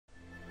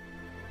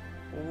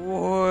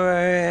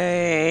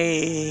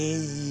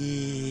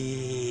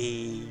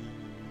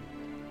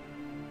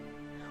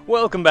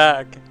Welcome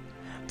back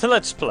to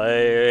Let's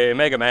Play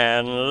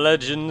Megaman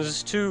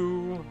Legends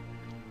 2.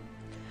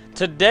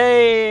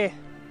 Today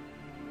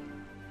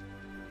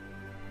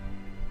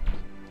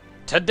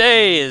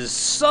is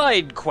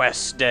Side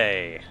Quest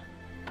Day.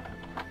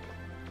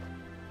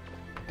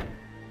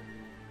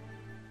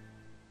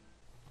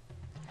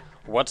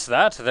 What's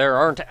that? There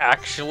aren't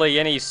actually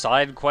any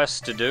side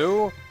quests to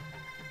do?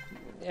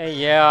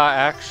 Yeah,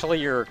 actually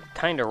you're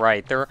kinda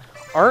right. There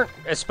aren't,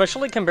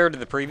 especially compared to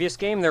the previous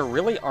game, there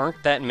really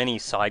aren't that many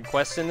side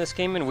quests in this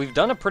game, and we've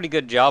done a pretty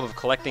good job of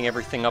collecting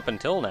everything up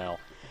until now.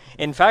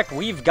 In fact,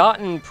 we've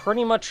gotten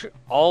pretty much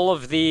all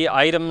of the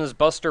items,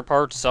 buster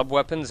parts,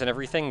 sub-weapons, and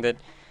everything that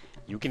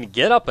you can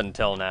get up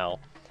until now.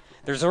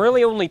 There's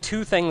really only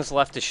two things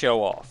left to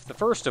show off. The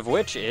first of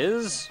which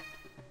is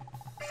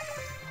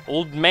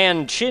Old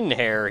Man Chin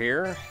Hair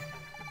here.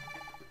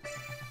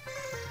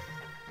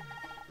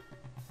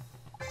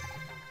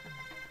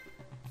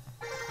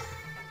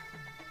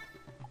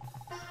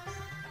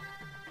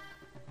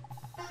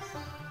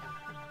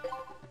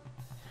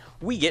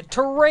 We get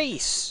to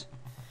race!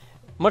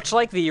 Much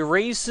like the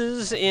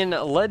races in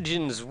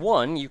Legends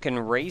 1, you can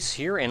race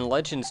here in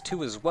Legends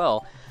 2 as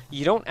well.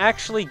 You don't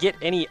actually get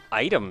any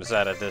items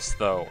out of this,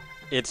 though.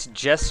 It's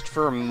just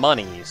for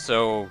money,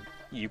 so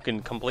you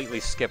can completely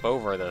skip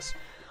over this.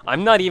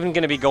 I'm not even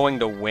going to be going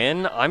to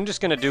win. I'm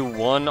just going to do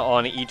one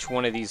on each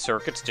one of these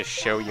circuits to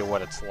show you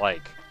what it's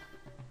like.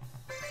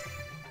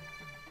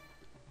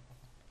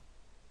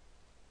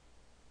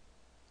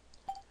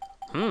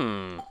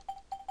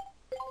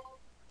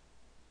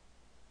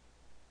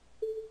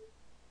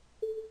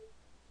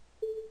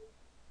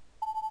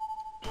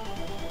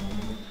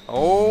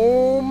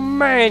 Oh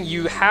man,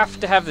 you have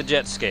to have the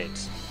jet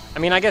skates. I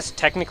mean, I guess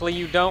technically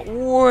you don't.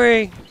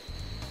 Wait.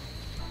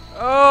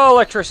 Oh,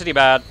 electricity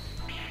bad.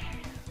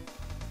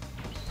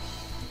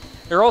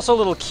 There are also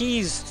little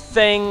keys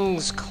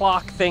things,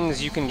 clock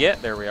things you can get.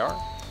 There we are.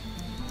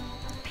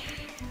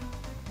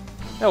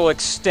 That will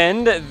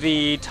extend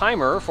the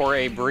timer for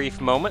a brief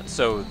moment,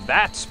 so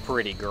that's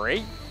pretty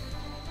great.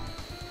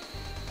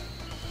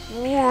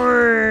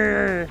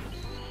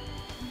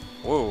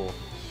 Whoa.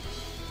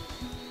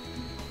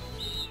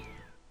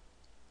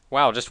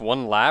 Wow, just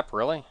one lap,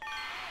 really?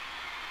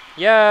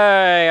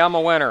 Yay, I'm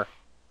a winner.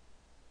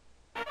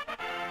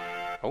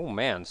 Oh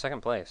man,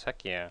 second place,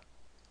 heck yeah.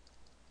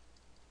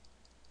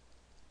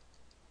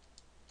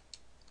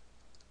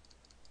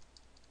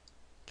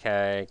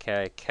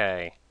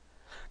 K.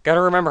 Gotta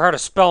remember how to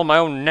spell my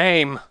own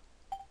name.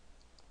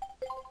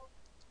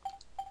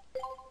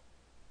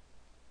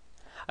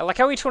 I like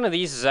how each one of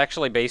these is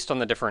actually based on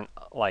the different,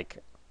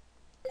 like,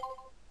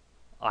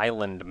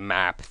 island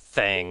map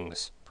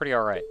things. Pretty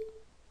alright.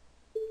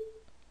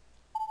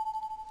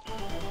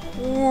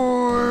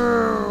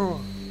 Whoa.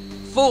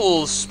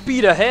 Full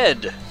speed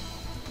ahead!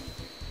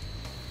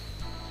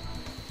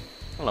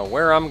 I don't know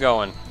where I'm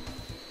going.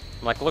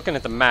 I'm like looking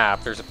at the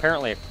map. There's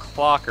apparently a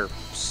clock or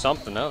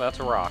something. Oh, that's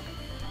a rock.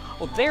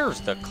 Oh,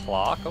 there's the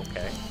clock.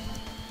 Okay.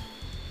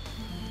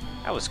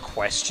 That was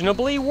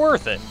questionably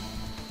worth it.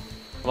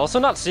 I'm also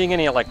not seeing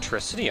any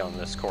electricity on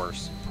this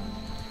course.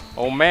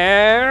 Oh,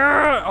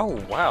 man!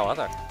 Oh, wow.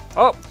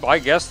 Oh, I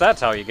guess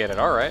that's how you get it.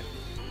 All right.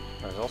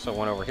 There's also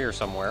one over here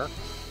somewhere.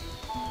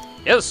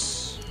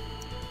 Yes!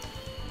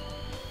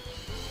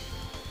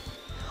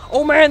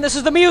 Oh, man, this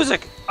is the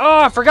music!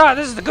 Oh, I forgot.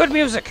 This is the good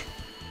music.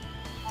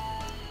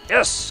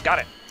 Yes, got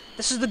it.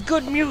 This is the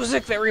good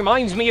music that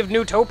reminds me of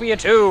Newtopia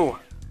 2.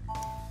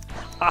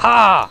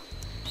 Aha!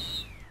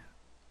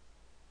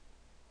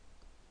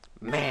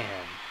 Man,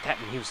 that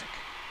music.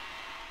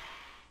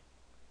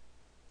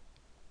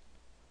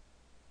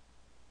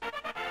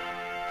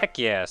 Heck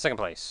yeah, second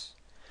place.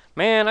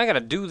 Man, I gotta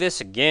do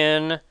this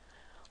again. At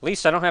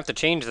least I don't have to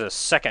change the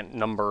second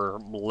number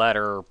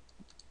letter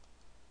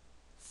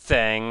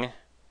thing.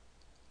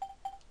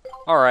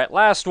 Alright,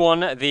 last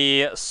one,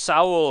 the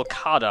Saul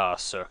Kada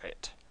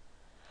circuit.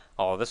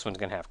 Oh, this one's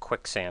gonna have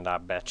quicksand, I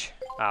betcha.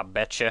 I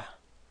betcha.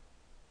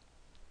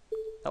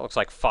 That looks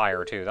like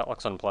fire, too. That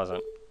looks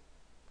unpleasant.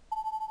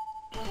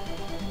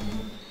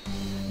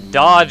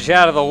 Dodge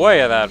out of the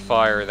way of that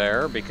fire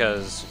there,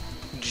 because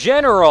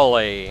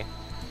generally,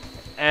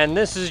 and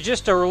this is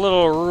just a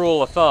little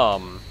rule of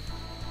thumb,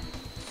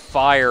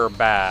 fire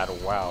bad.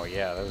 Wow,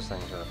 yeah, those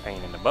things are a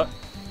pain in the butt.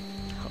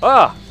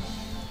 Ah!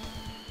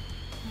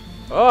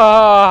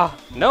 Ah!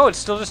 No, it's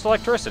still just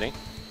electricity.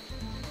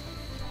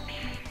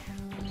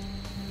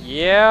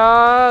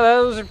 Yeah,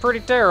 those are pretty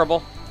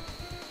terrible.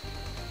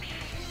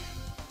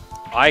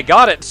 I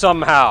got it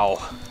somehow.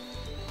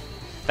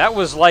 That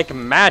was like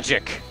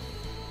magic.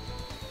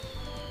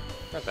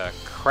 What the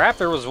crap?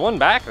 There was one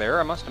back there.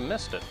 I must have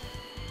missed it.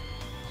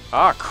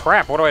 Ah,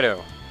 crap. What do I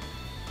do?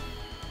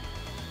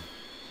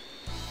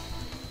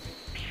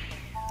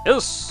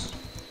 Yes.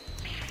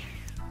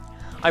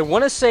 I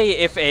want to say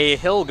if a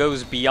hill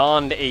goes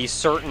beyond a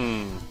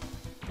certain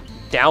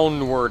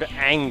downward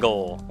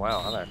angle.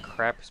 Wow, how the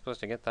crap are you supposed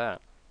to get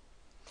that?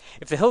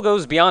 If the hill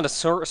goes beyond a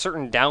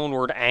certain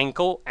downward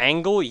angle,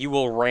 you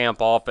will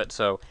ramp off it,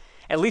 so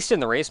at least in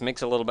the race, it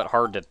makes it a little bit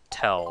hard to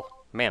tell.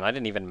 Man, I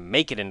didn't even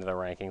make it into the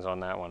rankings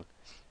on that one.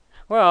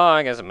 Well,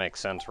 I guess it makes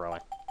sense, really.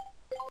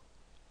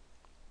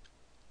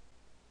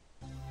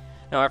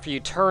 Now, after you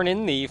turn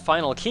in the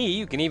final key,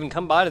 you can even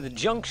come by to the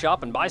junk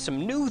shop and buy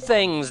some new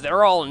things that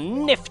are all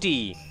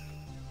nifty.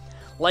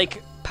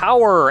 Like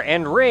power,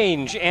 and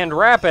range, and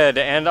rapid,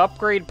 and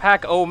upgrade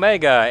pack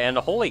Omega, and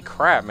holy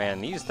crap, man,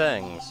 these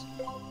things.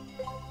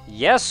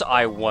 Yes,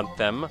 I want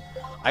them.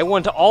 I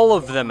want all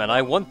of them, and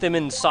I want them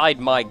inside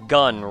my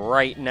gun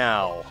right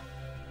now.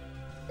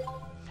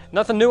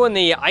 Nothing new in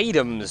the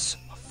items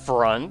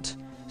front.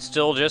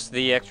 Still just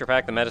the extra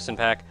pack, the medicine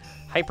pack,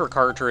 hyper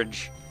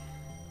cartridge.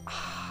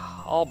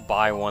 I'll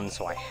buy one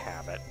so I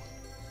have it.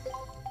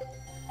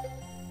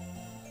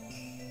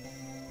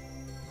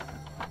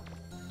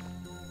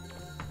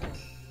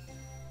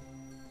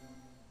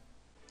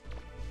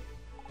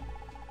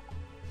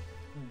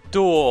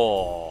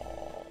 Duel.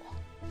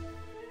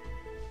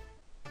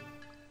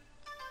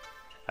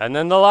 And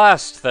then the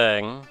last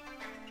thing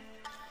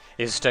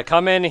is to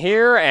come in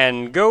here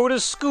and go to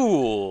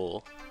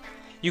school.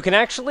 You can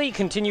actually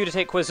continue to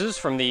take quizzes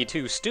from the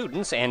 2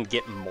 students and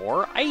get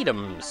more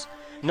items.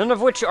 None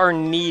of which are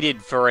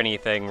needed for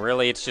anything,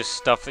 really. It's just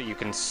stuff that you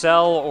can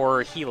sell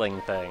or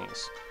healing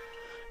things.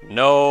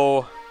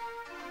 No.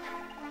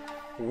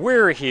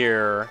 We're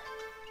here.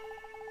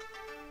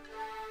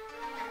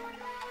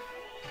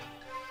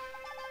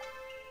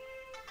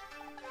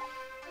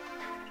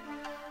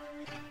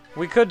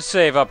 We could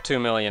save up 2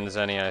 million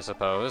Zenny, I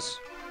suppose.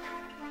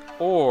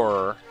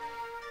 Or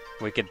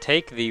we could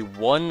take the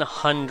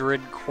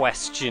 100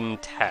 question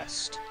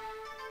test.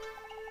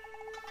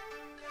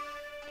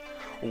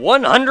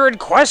 100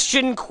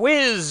 question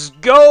quiz,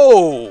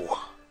 go!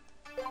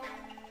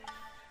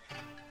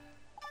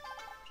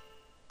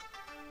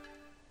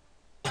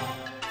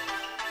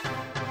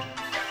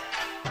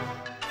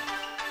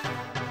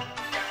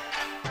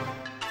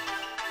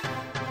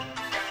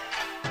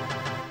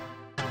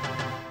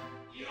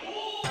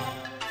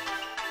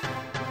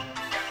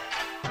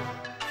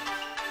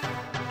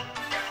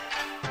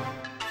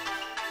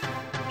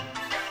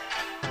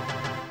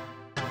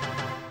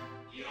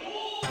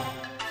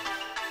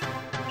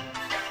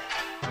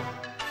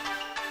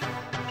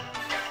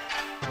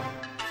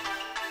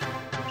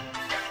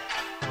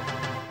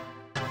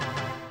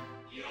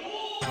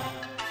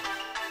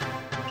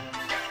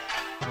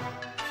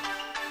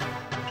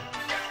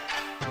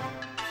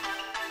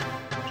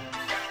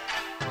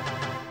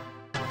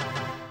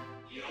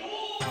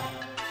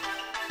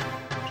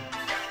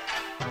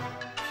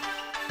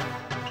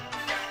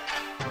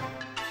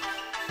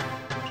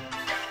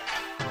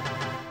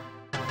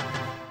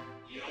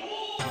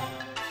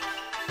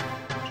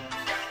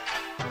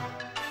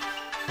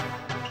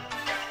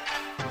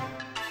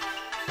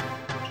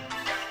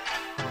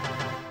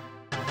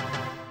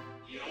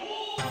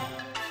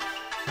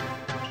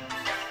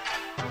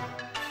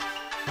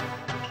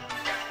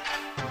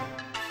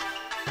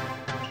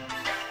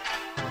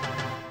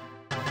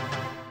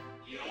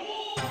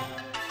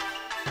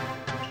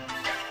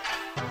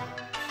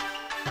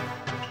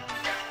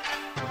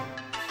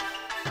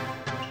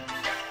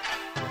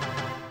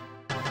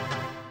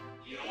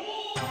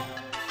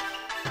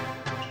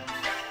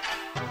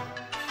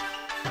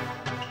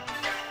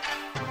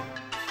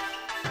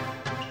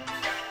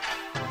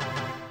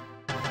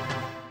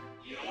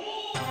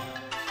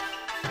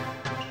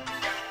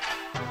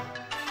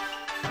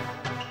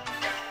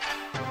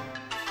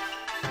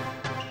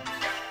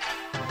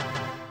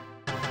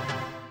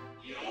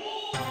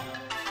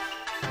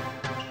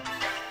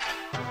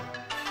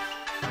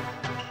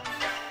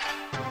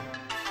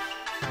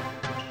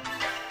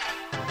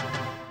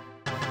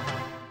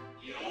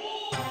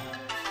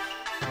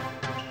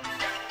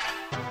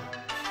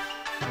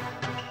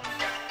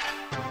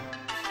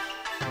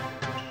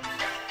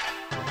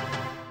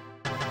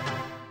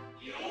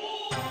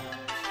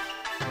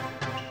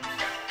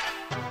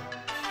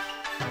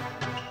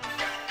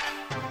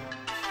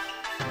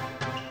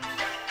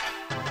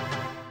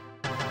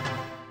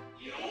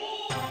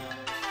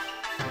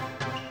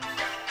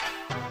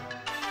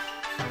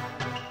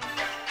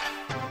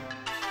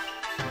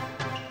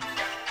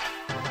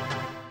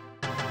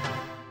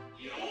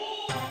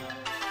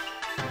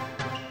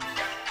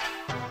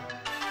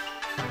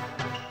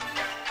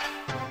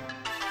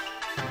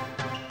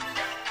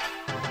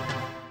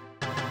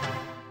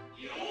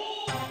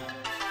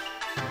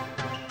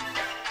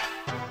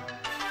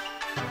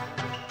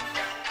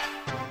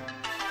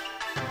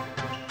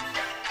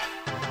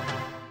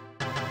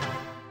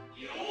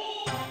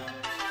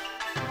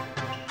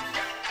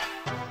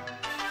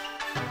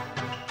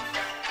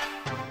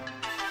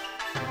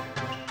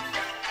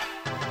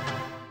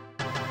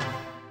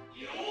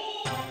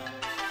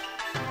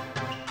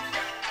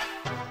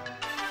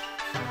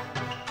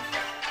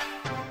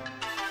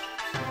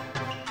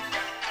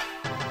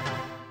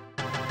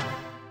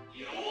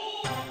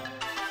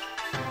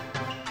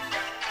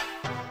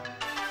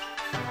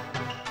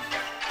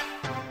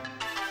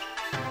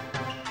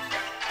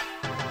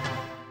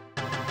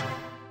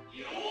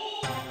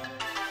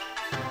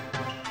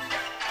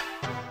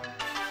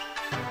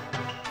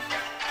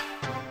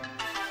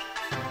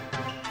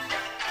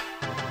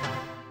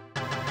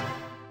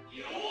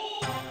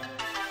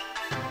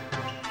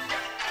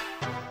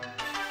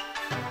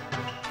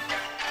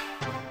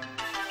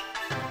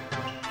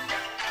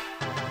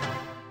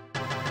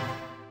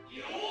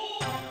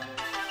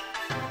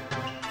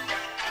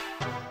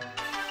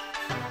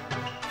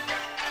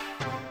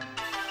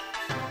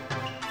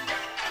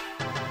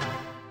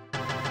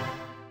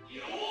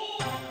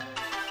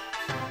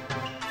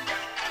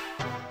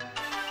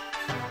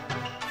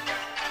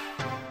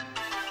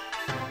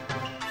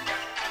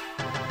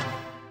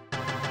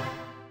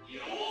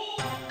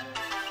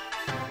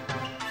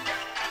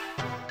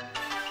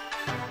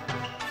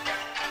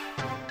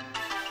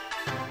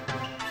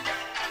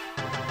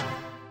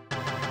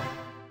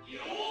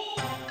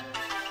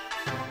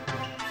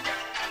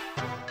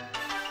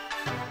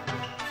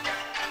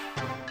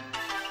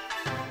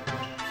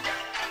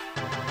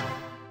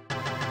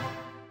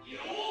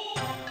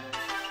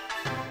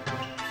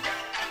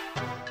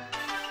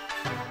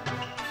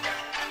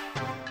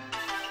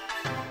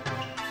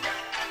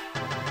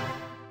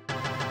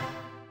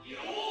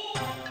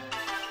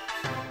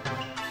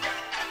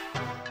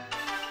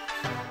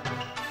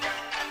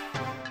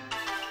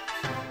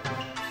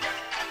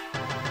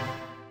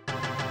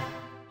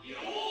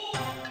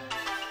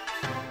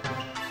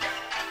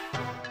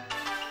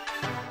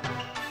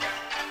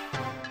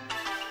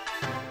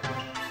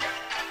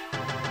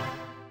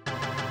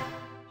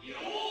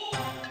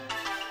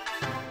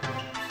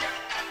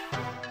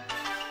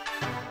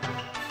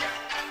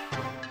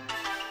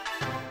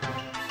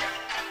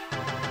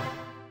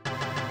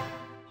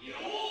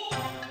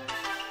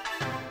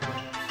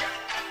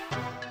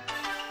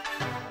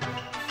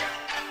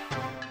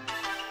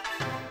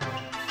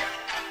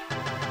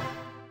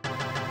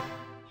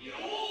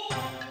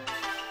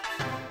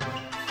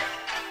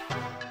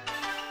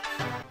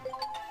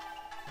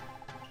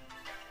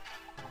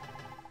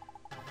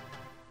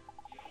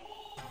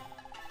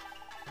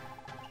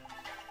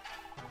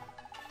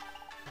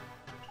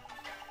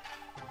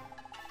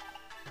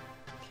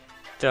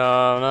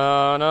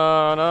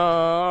 Da-na-na-na.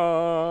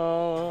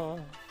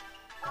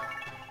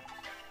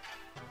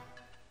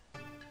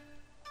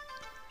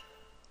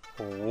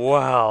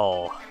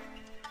 Well.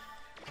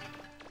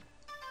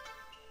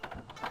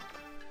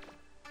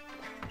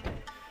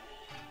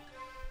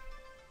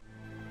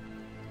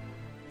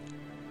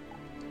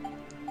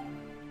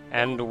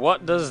 And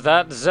what does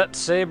that Zet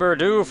Saber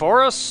do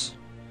for us?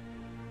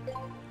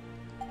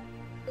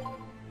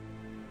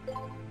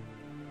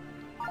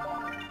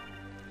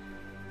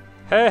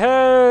 Hey,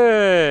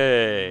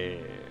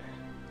 hey!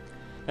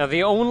 Now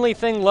the only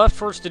thing left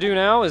for us to do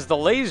now is the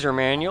laser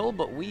manual,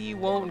 but we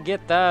won't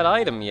get that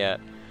item yet.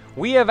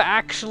 We have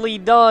actually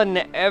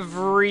done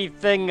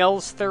everything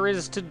else there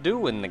is to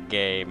do in the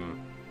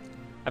game.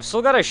 I've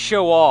still got to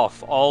show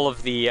off all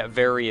of the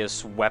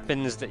various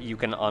weapons that you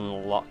can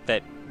unlock,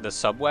 the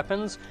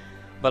sub-weapons,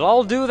 but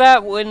I'll do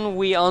that when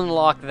we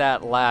unlock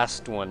that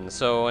last one.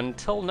 So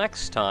until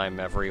next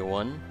time,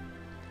 everyone,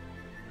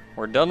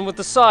 we're done with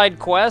the side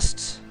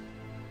quests.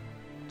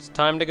 It's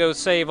time to go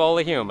save all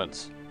the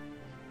humans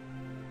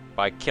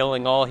by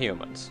killing all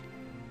humans.